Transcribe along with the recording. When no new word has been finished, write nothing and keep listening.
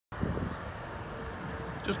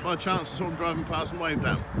Just by chance, I saw him driving past and waved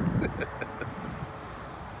down.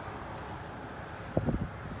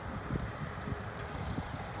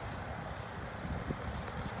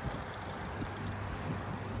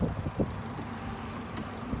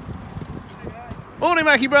 Morning,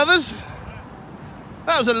 Mackie brothers.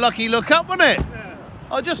 That was a lucky look up, wasn't it? Yeah.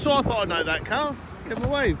 I thought I'd know that car. Give him a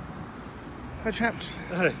wave. Hi, chaps.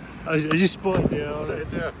 I just spotted you already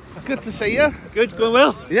there. Good to see you. Good, going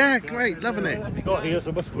well? Yeah, great, loving it. Got here,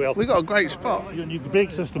 so must well. We got a great spot. Your new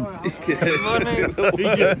brake system. Good morning.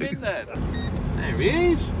 Been there. There he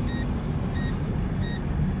is.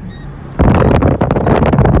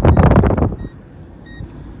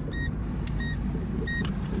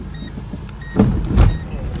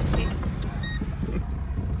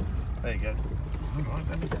 There you go. All right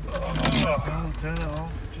then. Oh, turn it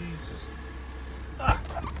off, Jesus.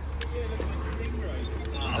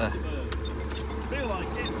 Feel like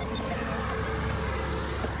it.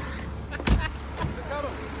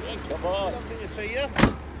 Come on. Lovely to see you.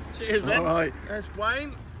 Cheers then. All right. There's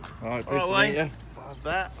Wayne. All right, All right, Wayne. Love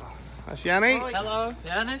that. That's Yanni. Hello,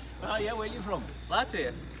 Yanis. Oh yeah, where are you from?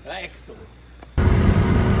 Latvia. Excellent.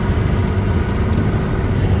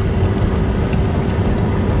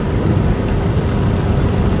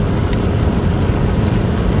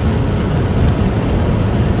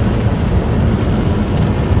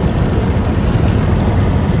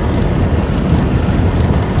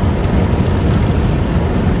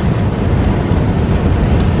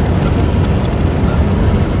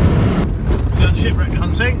 Shipwreck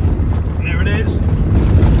hunting. There it is.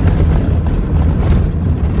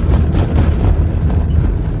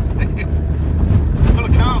 Full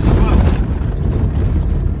of cars as well.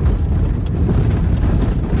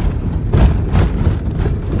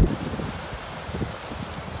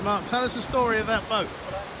 So Mark, tell us the story of that boat.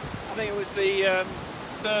 I think it was the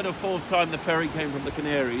third or fourth time the ferry came from the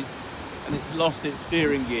Canaries, and it's lost its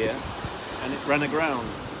steering gear and it ran aground,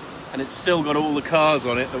 and it's still got all the cars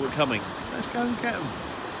on it that were coming. Let's go and get them.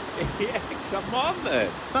 Yeah, come on then.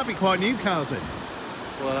 So that'd be quite new cars then.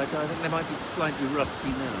 Well, I think they might be slightly rusty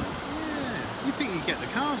now. Yeah. You think you'd get the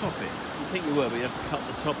cars off it? You think you were, but you have to cut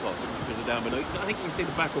the top off because they're down below. I think you can see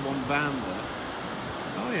the back of one van there.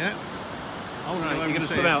 Oh yeah. Oh, Right, no, you're going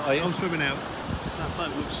to swim out, are you? I'm swimming out. That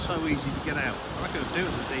boat looks so easy to get out. I reckon it'll do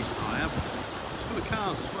us a decent hire. It's full of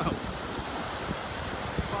cars as well.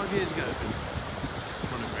 5 years ago, it's been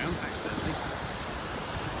running around accidentally.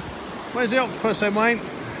 Where's the octopus then, Wayne?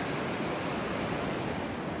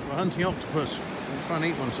 We're hunting octopus. We'll try and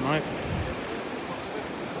eat one tonight.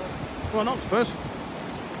 Go on, octopus.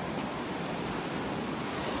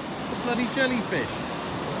 It's a bloody jellyfish.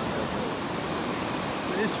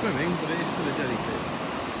 It is swimming, but it is still a jellyfish.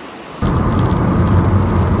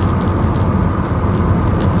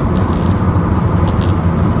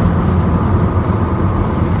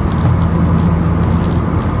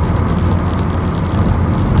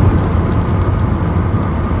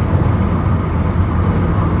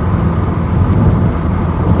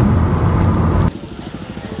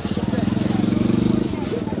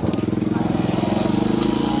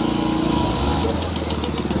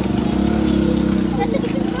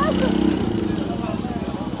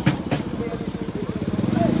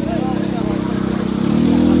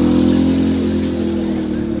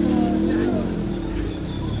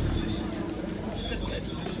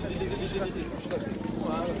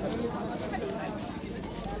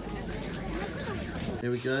 Here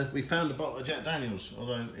we go. We found a bottle of Jack Daniels,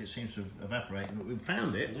 although it seems to have evaporated, but we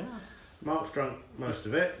found it. Yeah. Mark's drunk most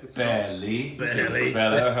of it. Barely. Barely.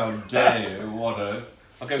 Fella, how dare you? What a...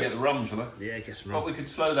 I'll go get the rum, shall I? Yeah, get some But rum. we could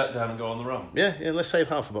slow that down and go on the rum. Yeah, let's save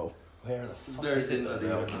half a bottle. Where the fuck is it?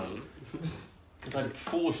 Because I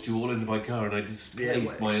forced you all into my car and I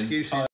displaced my excuses. entire...